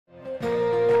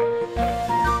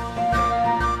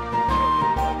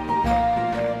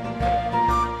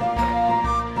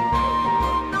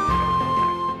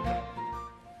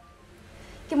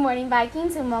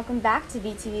Vikings, and welcome back to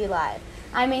VTV Live.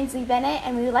 I'm Ainsley Bennett,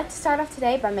 and we would like to start off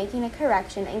today by making a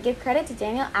correction and give credit to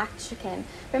Daniel Akshakin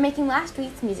for making last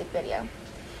week's music video.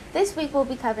 This week we'll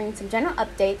be covering some general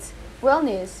updates, world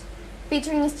news,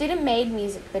 featuring a student-made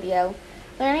music video,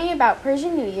 learning about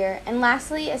Persian New Year, and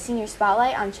lastly, a senior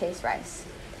spotlight on Chase Rice.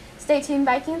 Stay tuned,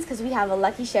 Vikings, because we have a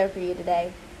lucky show for you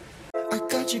today. I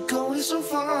got you going so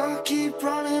far, keep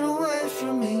running away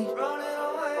from me.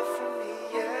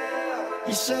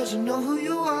 You said you know who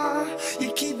you are,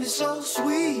 you keep it so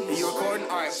sweet. Are you recording?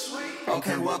 Alright.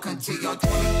 Okay, welcome to your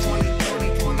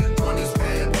 2020, 2020s,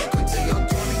 babe. Welcome to your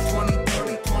 2020,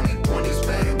 2020s,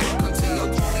 babe. Welcome to your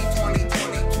 2020,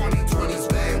 2020s,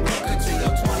 babe. Welcome to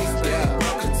your 20s, babe.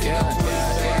 Welcome to your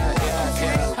 20s,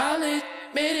 babe. I'll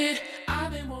admit it,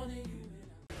 I've been wanting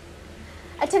you.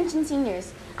 Attention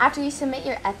seniors, after you submit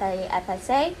your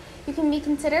FSA, you can be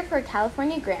considered for a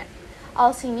California grant.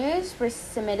 All seniors were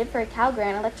submitted for a Cal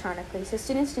grant electronically, so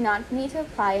students do not need to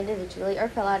apply individually or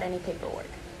fill out any paperwork.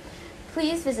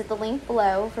 Please visit the link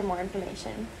below for more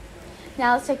information.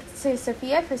 Now let's take it to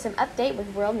Sophia for some update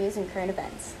with world news and current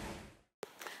events.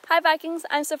 Hi Vikings,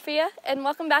 I'm Sophia, and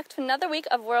welcome back to another week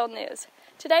of world news.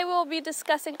 Today we will be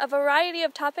discussing a variety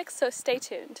of topics, so stay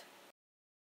tuned.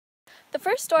 The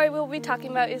first story we will be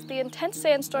talking about is the intense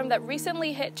sandstorm that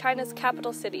recently hit China's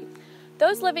capital city.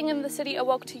 Those living in the city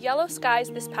awoke to yellow skies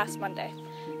this past Monday.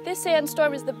 This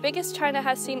sandstorm is the biggest China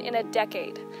has seen in a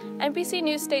decade. NBC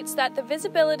News states that the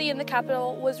visibility in the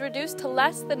capital was reduced to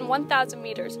less than 1,000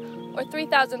 meters, or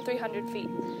 3,300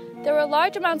 feet. There were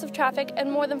large amounts of traffic,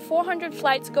 and more than 400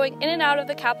 flights going in and out of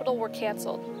the capital were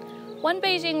canceled. One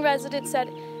Beijing resident said,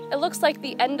 "It looks like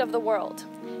the end of the world."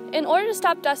 In order to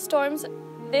stop dust storms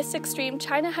this extreme,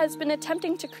 China has been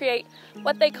attempting to create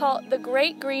what they call the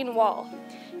Great Green Wall.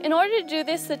 In order to do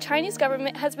this, the Chinese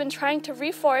government has been trying to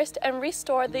reforest and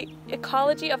restore the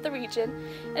ecology of the region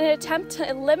in an attempt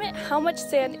to limit how much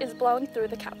sand is blown through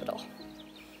the capital.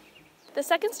 The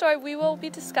second story we will be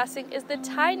discussing is the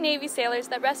Thai Navy sailors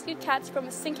that rescued cats from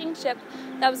a sinking ship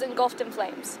that was engulfed in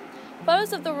flames.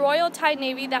 Photos of the Royal Thai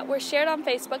Navy that were shared on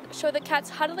Facebook show the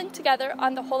cats huddling together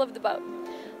on the hull of the boat.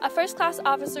 A first-class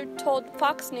officer told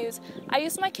Fox News, "I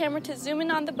used my camera to zoom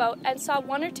in on the boat and saw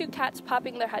one or two cats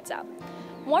popping their heads out."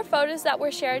 More photos that were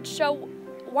shared show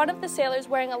one of the sailors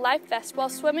wearing a life vest while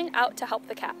swimming out to help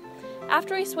the cat.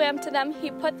 After he swam to them, he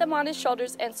put them on his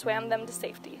shoulders and swam them to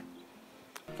safety.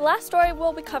 The last story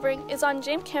we'll be covering is on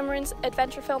James Cameron's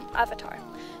adventure film Avatar.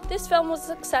 This film was a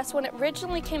success when it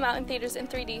originally came out in theaters in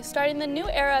 3D, starting the new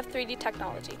era of 3D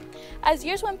technology. As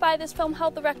years went by, this film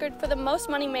held the record for the most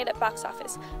money made at box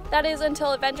office. That is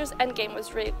until Avengers Endgame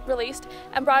was released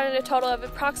and brought in a total of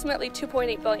approximately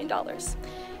 $2.8 billion.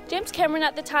 James Cameron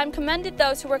at the time commended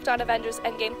those who worked on Avengers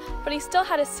Endgame, but he still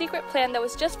had a secret plan that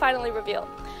was just finally revealed.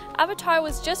 Avatar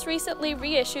was just recently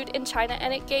reissued in China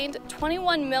and it gained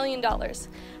 $21 million.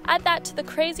 Add that to the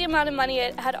crazy amount of money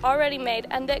it had already made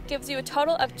and that gives you a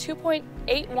total of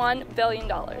 $2.81 billion.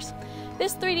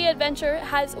 This 3D adventure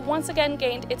has once again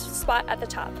gained its spot at the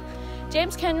top.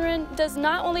 James Cameron does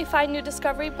not only find new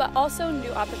discovery but also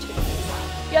new opportunities.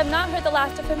 You have not heard the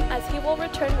last of him as he will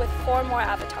return with 4 more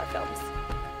Avatar films.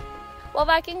 Well,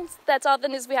 Vikings, that's all the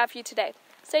news we have for you today.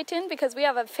 Stay tuned because we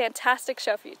have a fantastic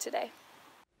show for you today.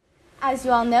 As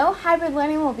you all know, hybrid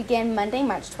learning will begin Monday,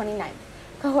 March 29th.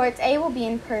 Cohorts A will be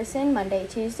in person Monday,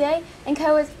 Tuesday, and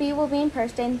Cohorts B will be in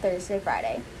person Thursday,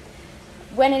 Friday.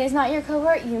 When it is not your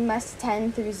cohort, you must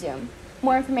attend through Zoom.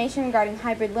 More information regarding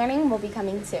hybrid learning will be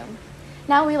coming soon.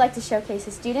 Now we'd like to showcase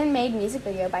a student-made music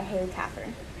video by Hailey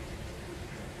Khafer.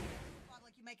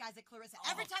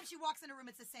 Every time she walks in a room,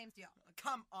 it's the same deal.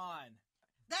 Come on.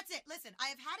 That's it. Listen, I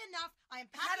have had enough. I am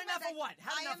Had enough of what?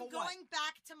 Had enough of what? I am going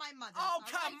back to my mother. Oh,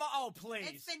 come on. Oh, please.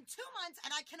 It's been 2 months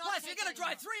and I cannot Plus, take you're going to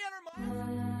drive 300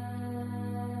 miles.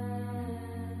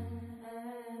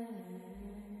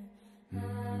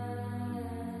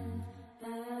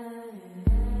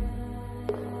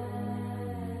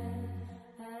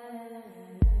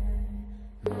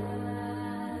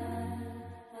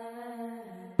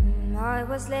 I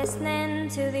was listening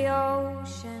to the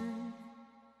ocean.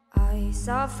 I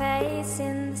saw a face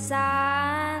in the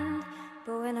sand,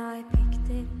 but when I picked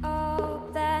it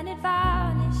up, then it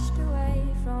vanished away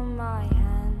from my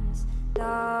hands.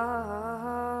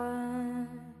 Darn.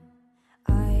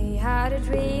 I had a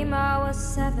dream I was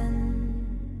 7,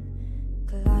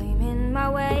 climbing my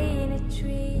way in a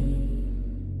tree.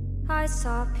 I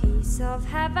saw a piece of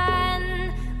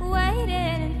heaven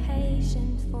waiting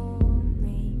impatient for me.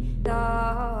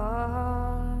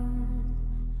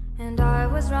 And I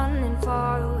was running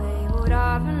far away. Would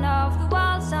I run off the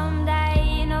wall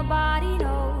someday? Nobody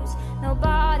knows,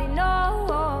 nobody knows.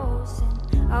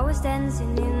 was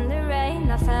dancing in the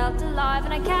rain. I felt alive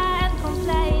and I can't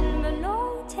complain. But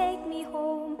no, take me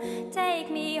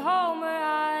home where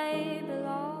I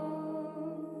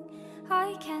belong.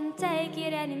 I can't take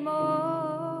it anymore.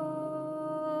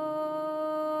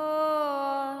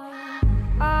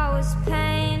 I was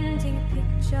painting a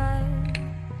picture.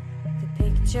 The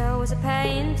picture was a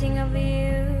painting of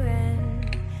you,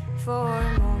 and for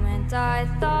a moment I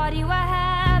thought you were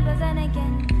here, but then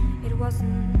again it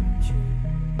wasn't true,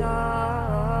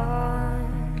 darling.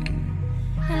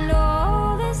 And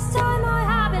all this time I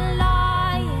have been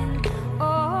lying,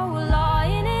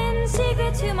 lying in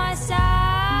secret to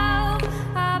myself.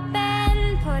 I've been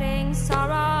putting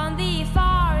sorrow on the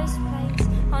forest place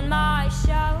on my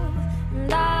shelf.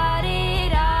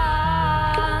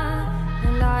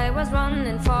 And I was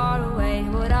running far away.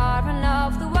 Would I run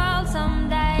off the world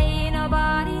someday?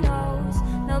 Nobody knows,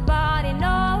 nobody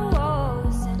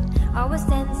knows. And I was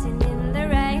dancing in the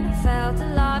rain. I felt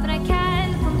alive and I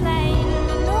can't complain.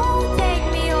 No, take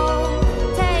me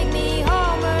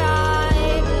home where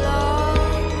I belong.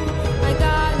 I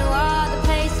got no other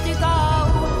place to go.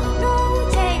 No,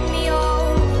 take me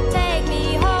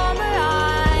home where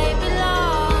I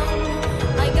belong.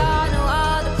 I got no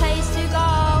other place to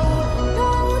go. No,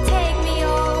 take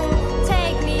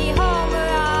me home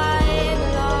where I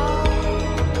belong.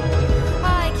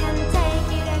 I can't take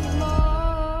it anymore.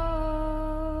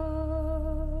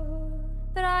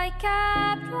 But I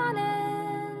kept running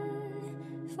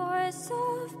for a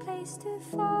soft place to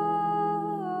fall.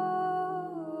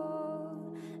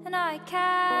 And I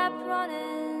kept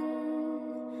running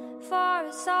for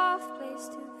a soft place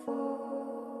to fall.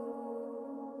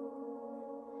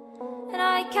 And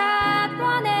I kept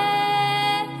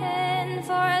running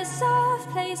for a soft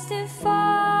place to fall.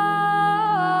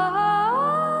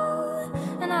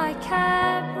 And I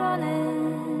kept running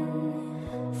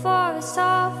for a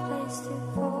soft place to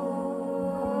fall.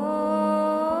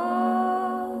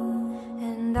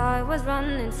 And I was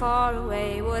running far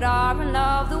away. Would I run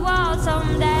off the world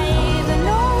someday? But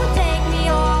no, take me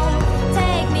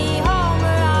home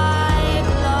where I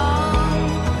belong.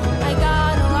 I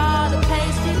got no other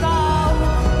place to go.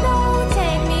 No,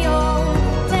 take me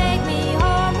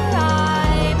home where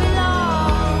I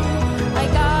belong. I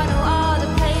got no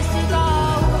other place to go.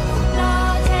 No,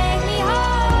 take me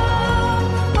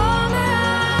home where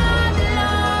I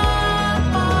belong.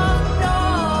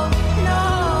 No,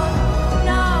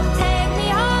 take me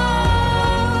home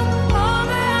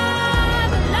where I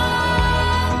belong.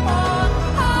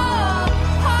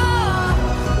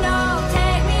 No,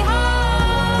 take me home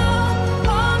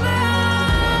where I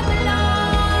belong.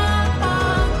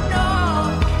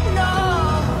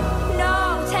 No,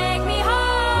 take me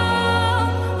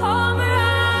home where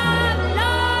I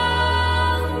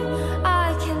belong. I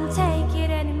can't take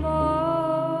it anymore.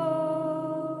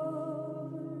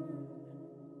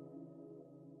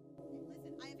 Listen,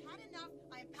 I have had enough.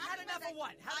 I am Had enough of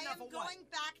what? Had I enough am of what? going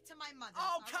back to my mother. Oh,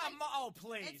 all come right? on. Oh,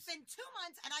 please. It's been 2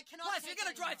 months and I cannot Plus, take you're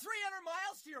going to it drive anymore. 300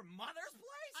 miles to your mother's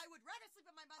place? I would rather sleep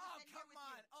with my mother Oh, than here come with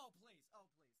on. you. Oh, please. Oh,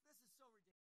 please. This is so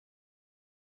ridiculous.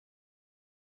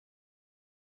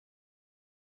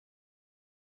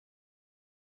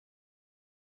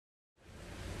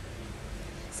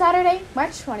 Saturday,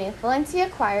 March 20th, Valencia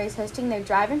Choir is hosting their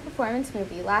drive-in performance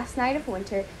movie Last Night of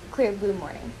Winter, Clear Blue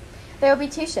Morning. There will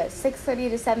be 2 shows, 6:30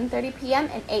 to 7:30 p.m.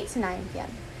 and 8 to 9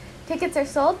 p.m. Tickets are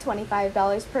sold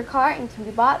 $25 per car and can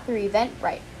be bought through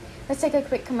Eventbrite. Let's take a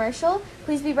quick commercial.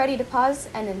 Please be ready to pause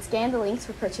and then scan the links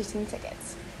for purchasing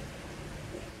tickets.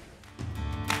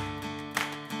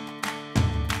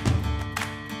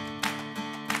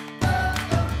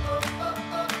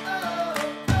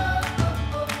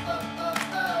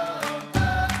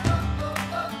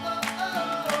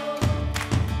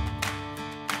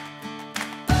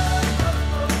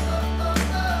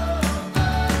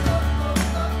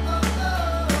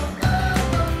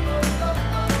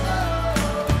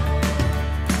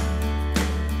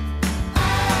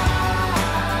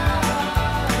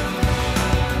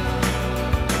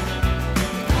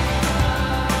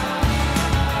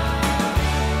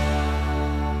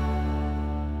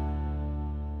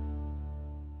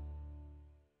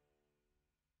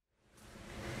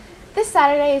 This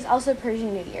Saturday is also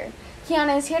Persian New Year.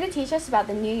 Kiana is here to teach us about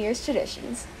the New Year's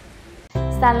traditions.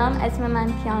 سلام، اسم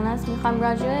من کیانا است. میخوام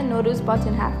راجع نوروز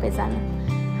باتون حرف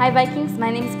بزنم. Hi Vikings,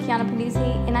 my name is Kiana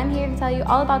Panisi, and I'm here to tell you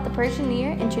all about the Persian New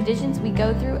Year and traditions we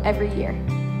go through every year.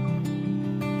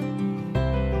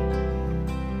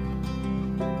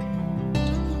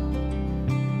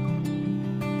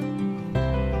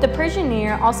 The Persian New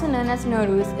Year, also known as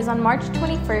Nowruz, is on March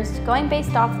 21st, going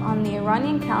based off on the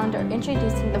Iranian calendar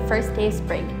introducing the first day of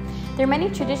spring. There are many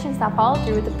traditions that follow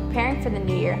through with the preparing for the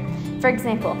new year. For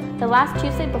example, the last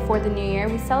Tuesday before the new year,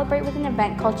 we celebrate with an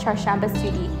event called Charshamba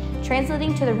Sudi,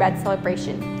 translating to the Red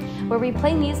Celebration, where we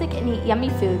play music and eat yummy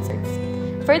food desserts.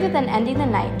 Further than ending the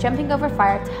night, jumping over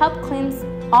fire to help cleanse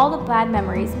all the bad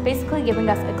memories, basically giving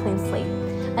us a clean slate.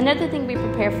 Another thing we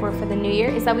prepare for the new year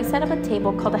is that we set up a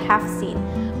table called a half scene,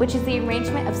 which is the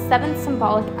arrangement of 7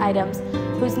 symbolic items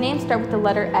whose names start with the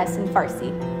letter S in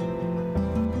Farsi.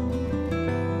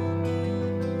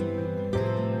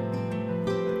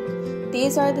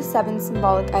 These are the 7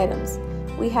 symbolic items.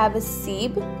 We have a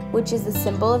Sib, which is the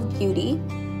symbol of beauty,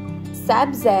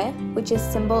 Sabze, which is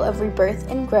symbol of rebirth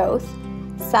and growth,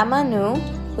 Samanu,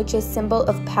 which is symbol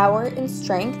of power and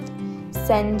strength,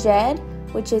 Senjed,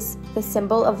 which is the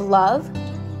symbol of love,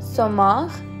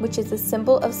 Somah, which is the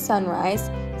symbol of sunrise,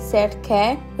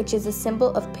 Serke, which is a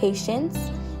symbol of patience,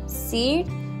 Sir,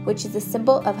 which is the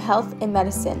symbol of health and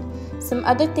medicine. Some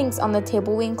other things on the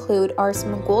table we include are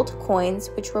some gold coins,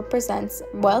 which represents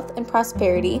wealth and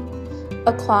prosperity,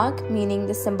 a clock, meaning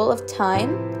the symbol of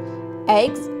time,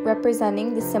 eggs,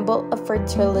 representing the symbol of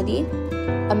fertility,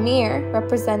 a mirror,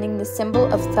 representing the symbol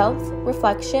of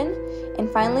self-reflection, and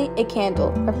finally, a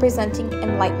candle, representing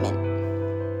enlightenment.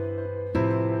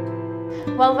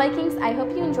 Well, Vikings, I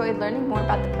hope you enjoyed learning more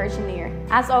about the Persian New Year.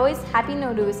 As always, Happy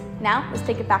Nowruz. Now, let's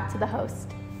take it back to the host.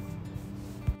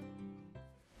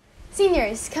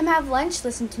 Seniors, come have lunch,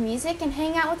 listen to music, and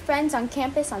hang out with friends on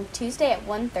campus on Tuesday at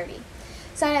 1:30.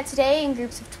 Sign up today in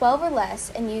groups of 12 or less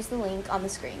and use the link on the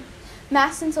screen.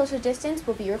 Masks and social distance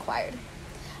will be required.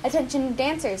 Attention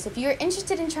dancers, if you are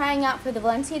interested in trying out for the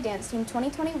Valencia Dance Team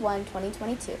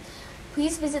 2021-2022,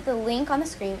 please visit the link on the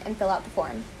screen and fill out the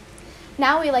form.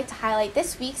 Now we'd like to highlight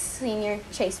this week's senior,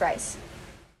 Chase Rice.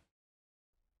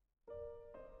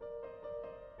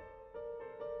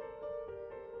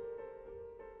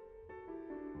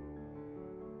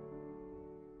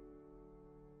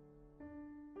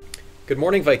 Good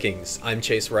morning, Vikings. I'm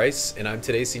Chase Rice, and I'm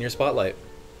today's Senior Spotlight.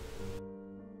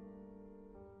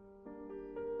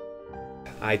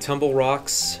 I tumble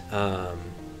rocks, I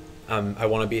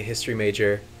want to be a history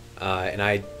major, and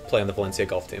I play on the Valencia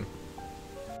golf team.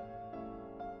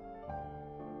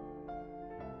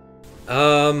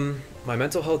 My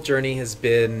mental health journey has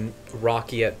been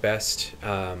rocky at best.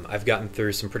 I've gotten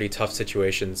through some pretty tough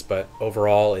situations, but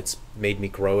overall it's made me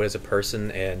grow as a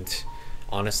person, and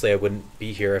honestly I wouldn't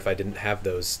be here if I didn't have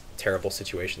those terrible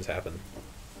situations happen.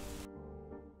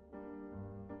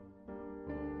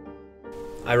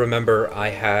 I remember I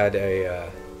had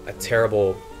a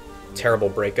terrible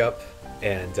breakup,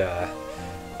 and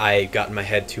I got in my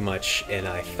head too much, and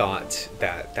I thought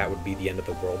that that would be the end of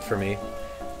the world for me.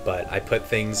 But I put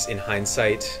things in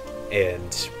hindsight,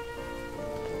 and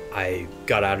I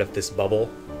got out of this bubble,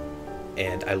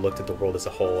 and I looked at the world as a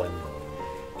whole, and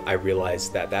I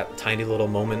realized that that tiny little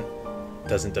moment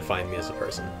doesn't define me as a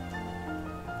person.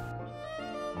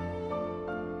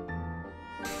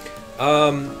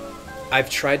 I've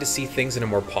tried to see things in a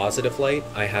more positive light.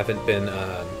 I haven't been,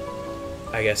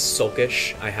 I guess,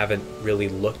 sulkish. I haven't really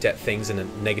looked at things in a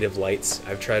negative lights.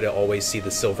 I've tried to always see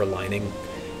the silver lining,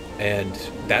 and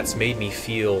that's made me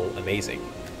feel amazing.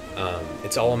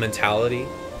 It's all a mentality.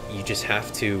 You just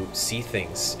have to see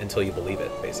things until you believe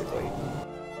it, basically.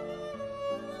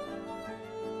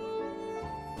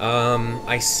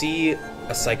 I see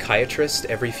a psychiatrist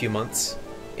every few months,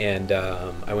 and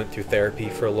I went through therapy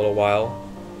for a little while.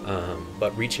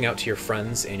 But reaching out to your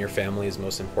friends and your family is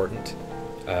most important.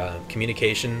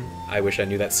 Communication, I wish I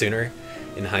knew that sooner,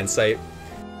 in hindsight.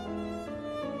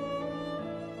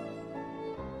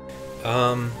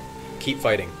 Keep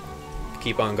fighting.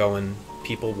 Keep on going.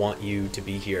 People want you to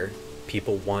be here.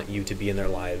 People want you to be in their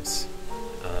lives.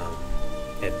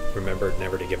 And remember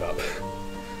never to give up.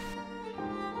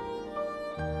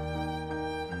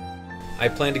 I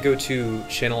plan to go to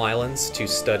Channel Islands to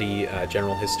study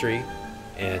general history,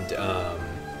 and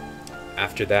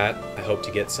after that I hope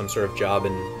to get some sort of job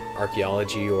in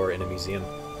archaeology or in a museum.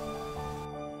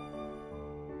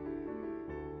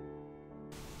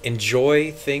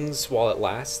 Enjoy things while it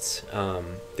lasts.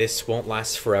 This won't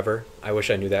last forever. I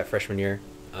wish I knew that freshman year.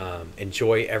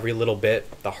 Enjoy every little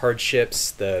bit, the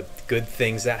hardships, the good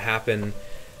things that happen,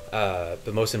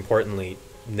 but most importantly,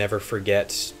 never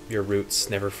forget your roots,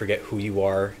 never forget who you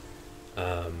are,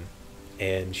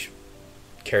 and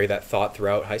carry that thought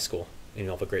throughout high school, and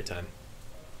you'll have a great time.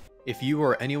 If you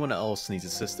or anyone else needs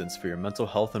assistance for your mental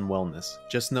health and wellness,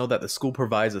 just know that the school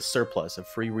provides a surplus of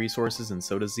free resources, and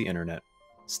so does the internet.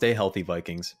 Stay healthy,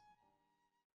 Vikings.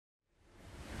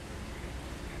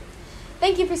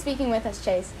 Thank you for speaking with us,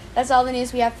 Chase. That's all the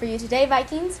news we have for you today,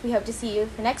 Vikings. We hope to see you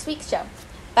for next week's show.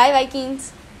 Bye,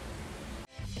 Vikings!